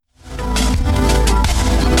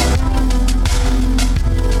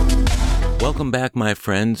Welcome back, my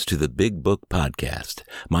friends, to the Big Book Podcast.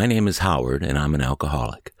 My name is Howard, and I'm an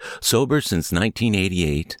alcoholic. Sober since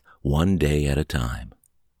 1988, one day at a time.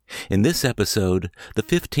 In this episode, the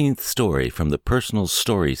 15th story from the Personal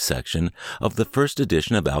Stories section of the first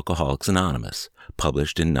edition of Alcoholics Anonymous,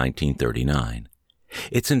 published in 1939.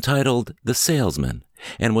 It's entitled The Salesman,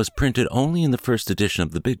 and was printed only in the first edition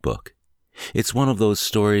of the Big Book. It's one of those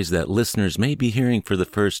stories that listeners may be hearing for the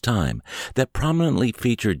first time that prominently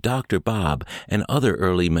feature Dr. Bob and other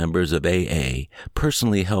early members of AA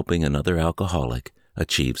personally helping another alcoholic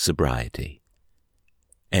achieve sobriety.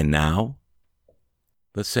 And now,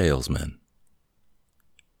 The Salesman.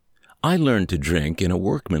 I learned to drink in a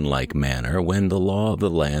workmanlike manner when the law of the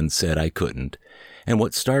land said I couldn't, and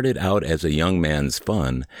what started out as a young man's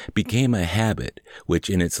fun became a habit which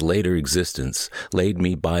in its later existence laid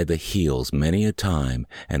me by the heels many a time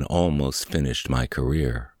and almost finished my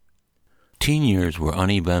career. Teen years were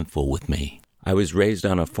uneventful with me. I was raised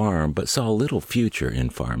on a farm but saw little future in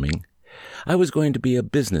farming. I was going to be a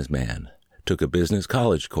businessman, took a business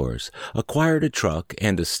college course, acquired a truck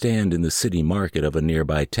and a stand in the city market of a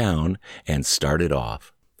nearby town, and started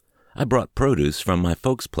off. I brought produce from my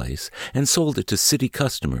folks' place and sold it to city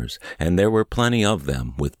customers, and there were plenty of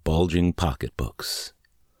them with bulging pocketbooks.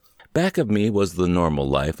 Back of me was the normal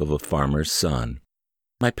life of a farmer's son.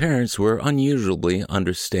 My parents were unusually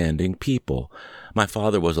understanding people. My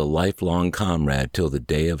father was a lifelong comrade till the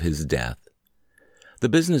day of his death. The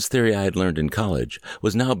business theory I had learned in college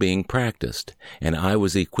was now being practiced, and I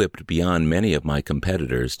was equipped beyond many of my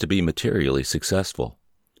competitors to be materially successful.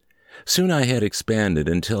 Soon I had expanded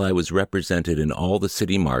until I was represented in all the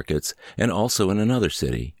city markets and also in another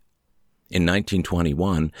city. In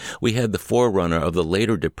 1921, we had the forerunner of the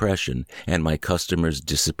later Depression, and my customers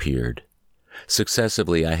disappeared.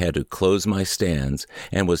 Successively, I had to close my stands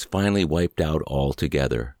and was finally wiped out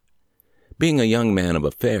altogether. Being a young man of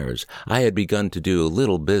affairs, I had begun to do a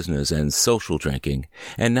little business and social drinking,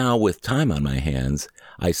 and now with time on my hands,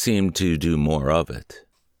 I seemed to do more of it.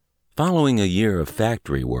 Following a year of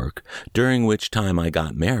factory work, during which time I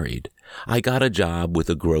got married, I got a job with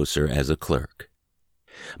a grocer as a clerk.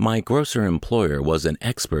 My grocer employer was an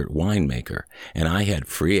expert winemaker, and I had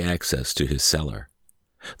free access to his cellar.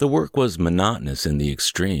 The work was monotonous in the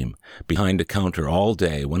extreme, behind a counter all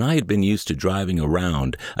day when I had been used to driving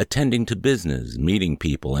around, attending to business, meeting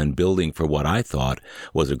people, and building for what I thought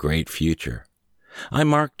was a great future. I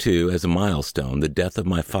marked, too, as a milestone, the death of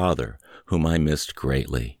my father, whom I missed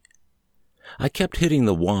greatly. I kept hitting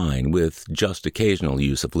the wine with just occasional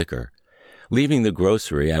use of liquor. Leaving the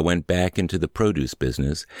grocery, I went back into the produce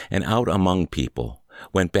business and out among people,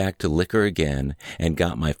 went back to liquor again, and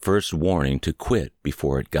got my first warning to quit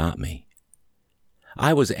before it got me.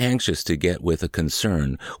 I was anxious to get with a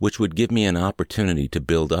concern which would give me an opportunity to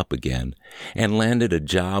build up again, and landed a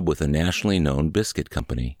job with a nationally known biscuit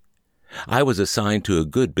company. I was assigned to a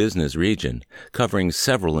good business region, covering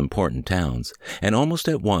several important towns, and almost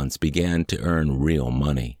at once began to earn real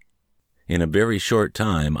money. In a very short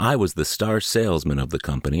time, I was the star salesman of the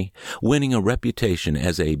company, winning a reputation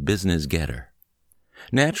as a business getter.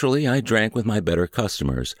 Naturally, I drank with my better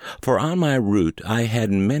customers, for on my route I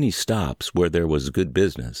had many stops where there was good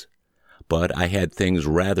business. But I had things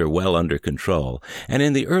rather well under control, and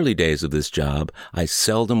in the early days of this job, I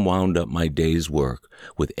seldom wound up my day's work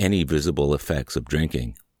with any visible effects of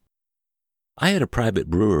drinking. I had a private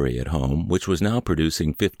brewery at home, which was now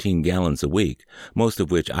producing 15 gallons a week, most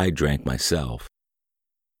of which I drank myself.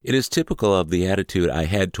 It is typical of the attitude I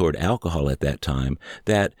had toward alcohol at that time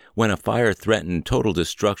that, when a fire threatened total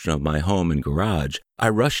destruction of my home and garage, I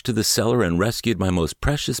rushed to the cellar and rescued my most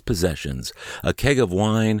precious possessions, a keg of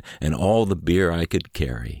wine and all the beer I could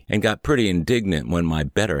carry, and got pretty indignant when my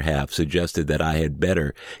better half suggested that I had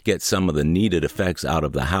better get some of the needed effects out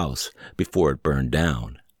of the house before it burned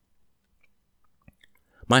down.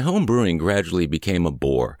 My home brewing gradually became a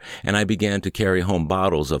bore, and I began to carry home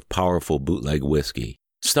bottles of powerful bootleg whiskey,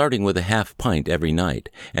 starting with a half pint every night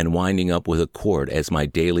and winding up with a quart as my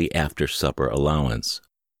daily after-supper allowance.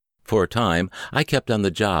 For a time, I kept on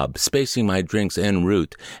the job, spacing my drinks en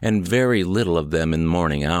route and very little of them in the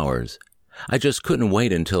morning hours. I just couldn't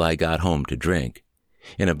wait until I got home to drink.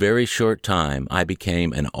 In a very short time, I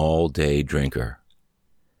became an all-day drinker.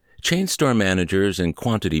 Chain store managers and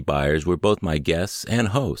quantity buyers were both my guests and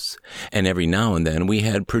hosts, and every now and then we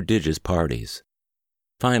had prodigious parties.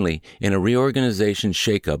 Finally, in a reorganization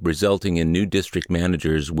shakeup resulting in new district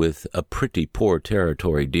managers with a pretty poor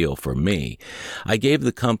territory deal for me, I gave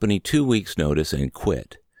the company 2 weeks' notice and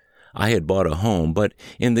quit. I had bought a home, but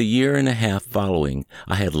in the year and a half following,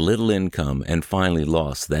 I had little income and finally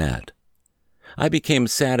lost that. I became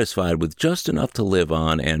satisfied with just enough to live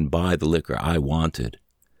on and buy the liquor I wanted.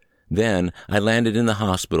 Then I landed in the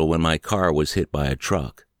hospital when my car was hit by a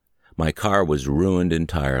truck. My car was ruined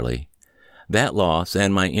entirely. That loss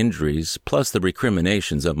and my injuries, plus the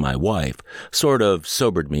recriminations of my wife, sort of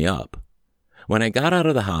sobered me up. When I got out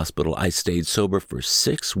of the hospital, I stayed sober for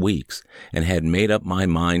 6 weeks and had made up my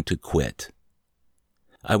mind to quit.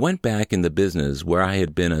 I went back in the business where I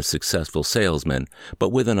had been a successful salesman, but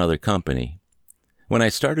with another company. When I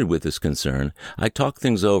started with this concern, I talked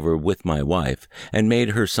things over with my wife and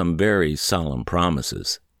made her some very solemn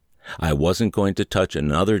promises. I wasn't going to touch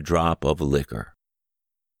another drop of liquor.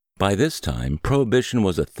 By this time, prohibition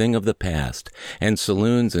was a thing of the past, and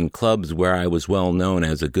saloons and clubs where I was well known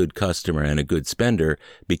as a good customer and a good spender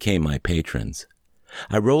became my patrons.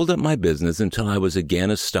 I rolled up my business until I was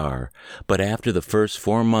again a star, but after the first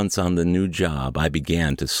 4 months on the new job, I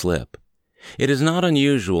began to slip. It is not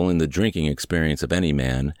unusual in the drinking experience of any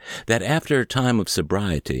man that after a time of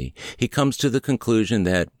sobriety, he comes to the conclusion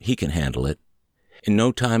that he can handle it. In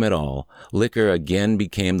no time at all, liquor again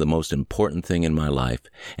became the most important thing in my life,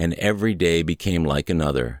 and every day became like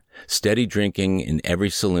another, steady drinking in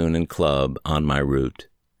every saloon and club on my route.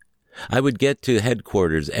 I would get to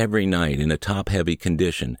headquarters every night in a top-heavy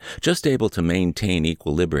condition, just able to maintain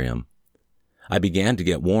equilibrium. I began to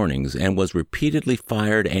get warnings and was repeatedly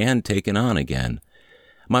fired and taken on again.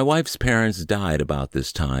 My wife's parents died about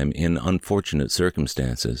this time in unfortunate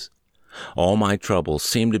circumstances. All my troubles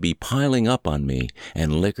seemed to be piling up on me,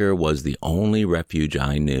 and liquor was the only refuge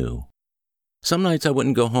I knew. Some nights I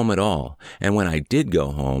wouldn't go home at all, and when I did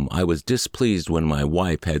go home, I was displeased when my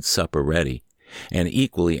wife had supper ready, and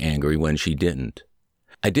equally angry when she didn't.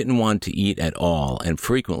 I didn't want to eat at all, and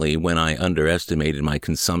frequently when I underestimated my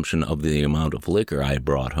consumption of the amount of liquor I had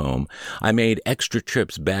brought home, I made extra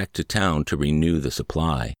trips back to town to renew the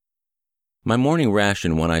supply. My morning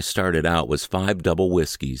ration when I started out was 5 double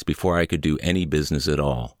whiskeys before I could do any business at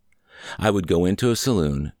all. I would go into a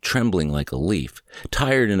saloon, trembling like a leaf,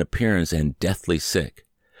 tired in appearance and deathly sick.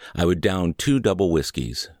 I would down 2 double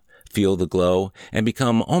whiskeys, feel the glow, and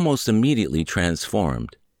become almost immediately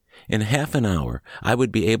transformed. In half an hour, I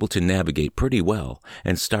would be able to navigate pretty well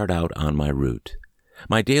and start out on my route.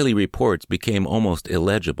 My daily reports became almost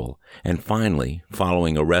illegible, and finally,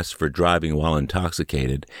 following arrest for driving while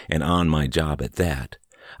intoxicated, and on my job at that,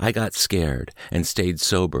 I got scared and stayed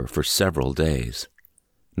sober for several days.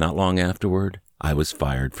 Not long afterward, I was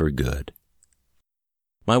fired for good.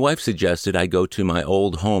 My wife suggested I go to my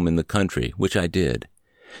old home in the country, which I did.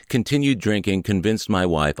 Continued drinking convinced my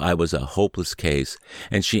wife I was a hopeless case,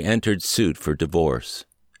 and she entered suit for divorce.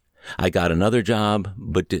 I got another job,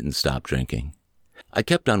 but didn't stop drinking. I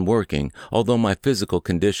kept on working, although my physical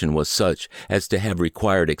condition was such as to have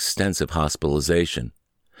required extensive hospitalization.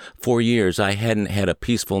 4 years I hadn't had a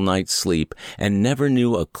peaceful night's sleep and never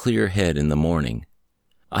knew a clear head in the morning.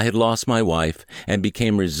 I had lost my wife and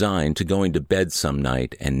became resigned to going to bed some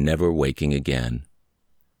night and never waking again.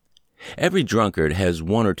 Every drunkard has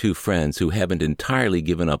 1 or 2 friends who haven't entirely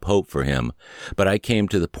given up hope for him, but I came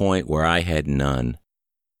to the point where I had none.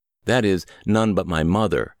 That is, none but my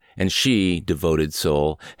mother, and she, devoted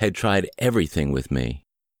soul, had tried everything with me.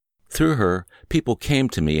 Through her, people came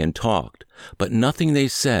to me and talked, but nothing they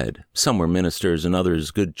said, some were ministers and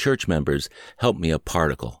others good church members, helped me a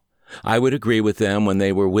particle. I would agree with them when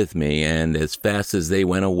they were with me, and as fast as they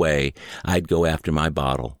went away, I'd go after my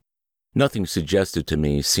bottle. Nothing suggested to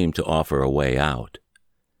me seemed to offer a way out.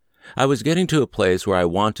 I was getting to a place where I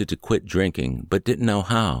wanted to quit drinking, but didn't know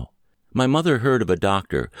how. My mother heard of a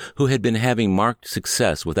doctor who had been having marked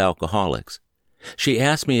success with alcoholics. She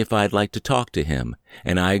asked me if I'd like to talk to him,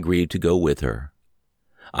 and I agreed to go with her.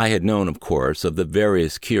 I had known, of course, of the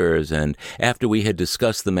various cures, and after we had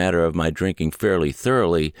discussed the matter of my drinking fairly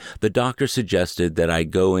thoroughly, the doctor suggested that I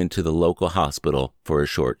go into the local hospital for a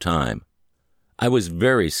short time. I was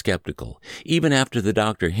very skeptical, even after the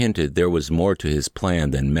doctor hinted there was more to his plan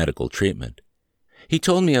than medical treatment. He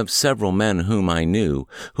told me of several men whom I knew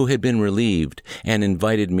who had been relieved and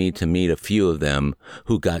invited me to meet a few of them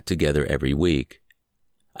who got together every week.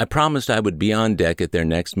 I promised I would be on deck at their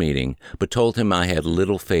next meeting, but told him I had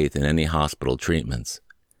little faith in any hospital treatments.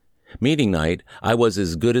 Meeting night, I was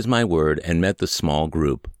as good as my word and met the small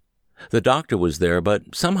group. The doctor was there,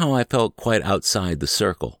 but somehow I felt quite outside the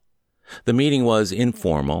circle. The meeting was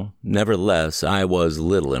informal. Nevertheless, I was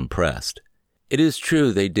little impressed. It is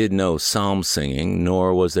true they did no psalm singing,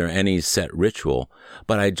 nor was there any set ritual,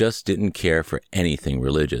 but I just didn't care for anything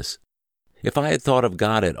religious. If I had thought of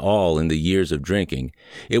God at all in the years of drinking,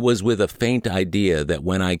 it was with a faint idea that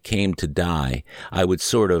when I came to die, I would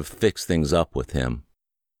sort of fix things up with him.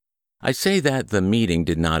 I say that the meeting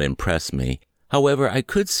did not impress me. However, I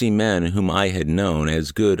could see men whom I had known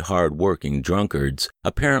as good, hard-working drunkards,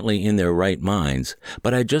 apparently in their right minds,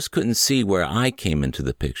 but I just couldn't see where I came into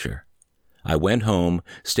the picture. I went home,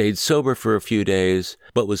 stayed sober for a few days,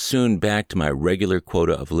 but was soon back to my regular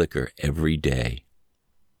quota of liquor every day.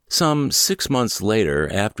 Some 6 months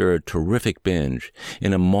later, after a terrific binge,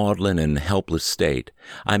 in a maudlin and helpless state,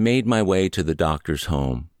 I made my way to the doctor's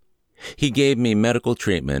home. He gave me medical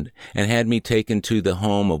treatment and had me taken to the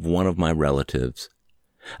home of one of my relatives.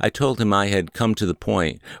 I told him I had come to the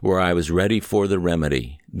point where I was ready for the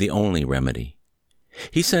remedy, the only remedy.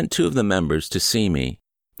 He sent 2 of the members to see me.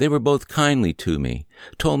 They were both kindly to me,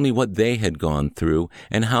 told me what they had gone through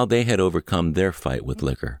and how they had overcome their fight with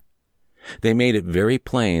liquor. They made it very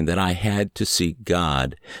plain that I had to seek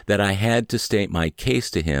God, that I had to state my case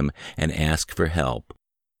to Him and ask for help.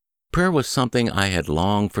 Prayer was something I had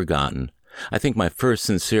long forgotten. I think my first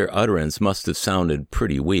sincere utterance must have sounded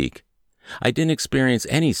pretty weak. I didn't experience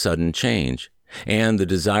any sudden change, and the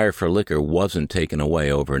desire for liquor wasn't taken away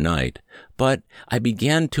overnight. But I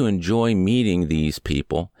began to enjoy meeting these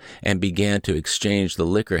people and began to exchange the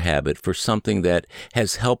liquor habit for something that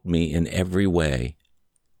has helped me in every way.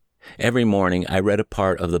 Every morning I read a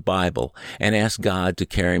part of the Bible and asked God to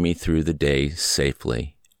carry me through the day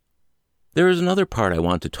safely. There is another part I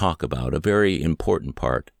want to talk about, a very important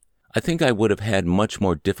part. I think I would have had much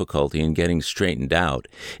more difficulty in getting straightened out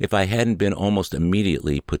if I hadn't been almost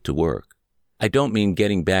immediately put to work. I don't mean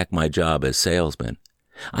getting back my job as salesman.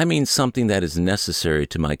 I mean something that is necessary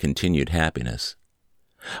to my continued happiness.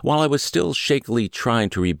 While I was still shakily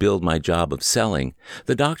trying to rebuild my job of selling,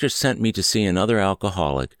 the doctor sent me to see another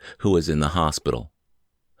alcoholic who was in the hospital.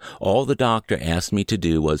 All the doctor asked me to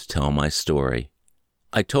do was tell my story.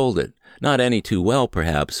 I told it, not any too well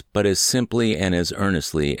perhaps, but as simply and as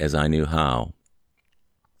earnestly as I knew how.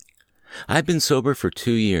 I've been sober for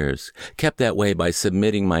 2 years, kept that way by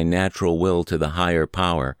submitting my natural will to the higher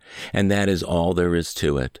power, and that is all there is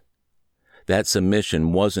to it. That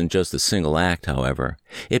submission wasn't just a single act, however.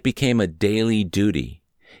 It became a daily duty.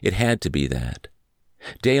 It had to be that.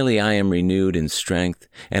 Daily I am renewed in strength,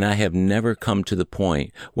 and I have never come to the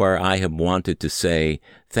point where I have wanted to say,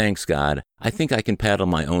 "Thanks, God, I think I can paddle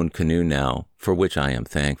my own canoe now," for which I am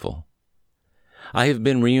thankful. I have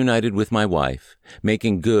been reunited with my wife,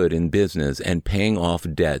 making good in business and paying off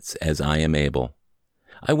debts as I am able.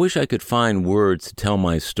 I wish I could find words to tell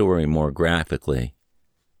my story more graphically.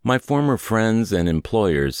 My former friends and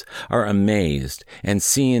employers are amazed and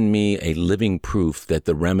see in me a living proof that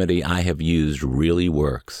the remedy I have used really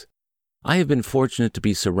works. I have been fortunate to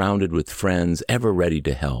be surrounded with friends ever ready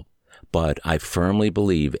to help, but I firmly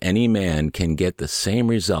believe any man can get the same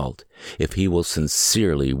result if he will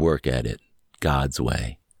sincerely work at it God's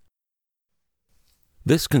way.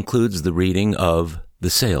 This concludes the reading of The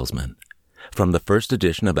Salesman from the first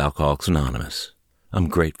edition of Alcoholics Anonymous. I'm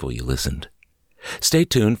grateful you listened. Stay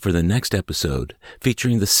tuned for the next episode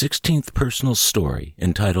featuring the 16th personal story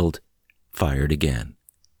entitled Fired Again.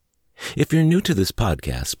 If you're new to this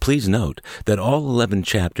podcast, please note that all 11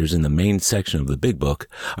 chapters in the main section of the Big Book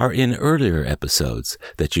are in earlier episodes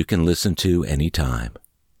that you can listen to anytime.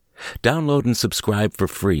 Download and subscribe for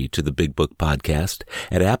free to the Big Book Podcast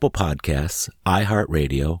at Apple Podcasts,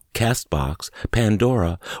 iHeartRadio, CastBox,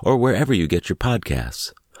 Pandora, or wherever you get your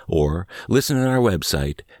podcasts. Or listen at our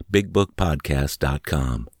website,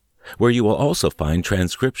 bigbookpodcast.com, where you will also find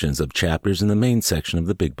transcriptions of chapters in the main section of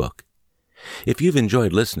the Big Book. If you've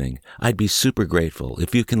enjoyed listening, I'd be super grateful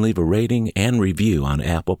if you can leave a rating and review on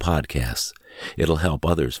Apple Podcasts. It'll help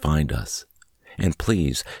others find us. And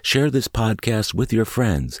please share this podcast with your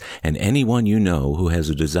friends and anyone you know who has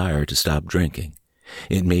a desire to stop drinking.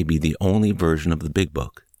 It may be the only version of the Big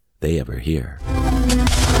Book they ever hear.